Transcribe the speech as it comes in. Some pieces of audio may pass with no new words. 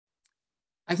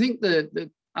I think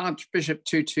the Archbishop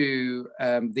Tutu,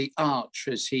 the Arch,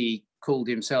 as he called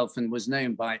himself and was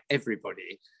known by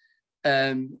everybody,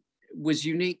 was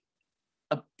unique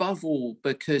above all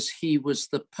because he was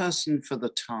the person for the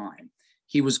time.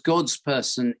 He was God's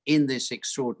person in this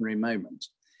extraordinary moment.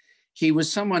 He was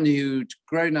someone who'd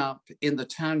grown up in the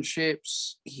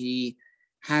townships. He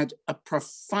had a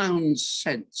profound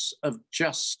sense of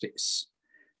justice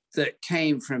that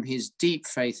came from his deep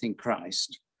faith in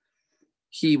Christ.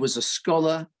 He was a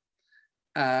scholar,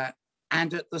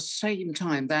 and at the same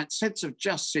time, that sense of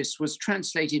justice was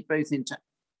translated both into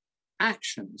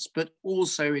actions, but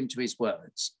also into his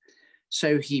words.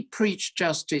 So he preached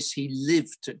justice, he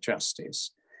lived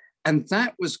justice, and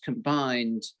that was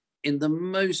combined in the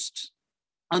most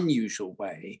unusual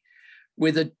way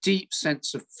with a deep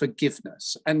sense of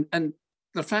forgiveness. And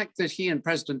the fact that he and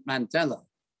President Mandela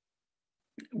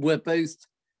were both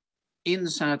in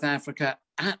South Africa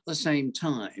at the same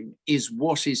time is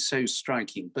what is so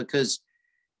striking, because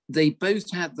they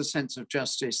both had the sense of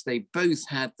justice, they both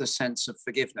had the sense of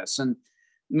forgiveness. And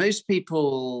most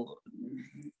people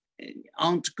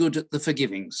aren't good at the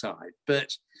forgiving side, but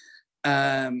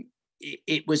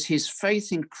it was his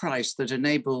faith in Christ that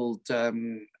enabled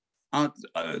the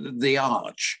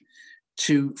Arch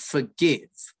to forgive,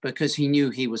 because he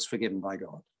knew he was forgiven by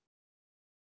God.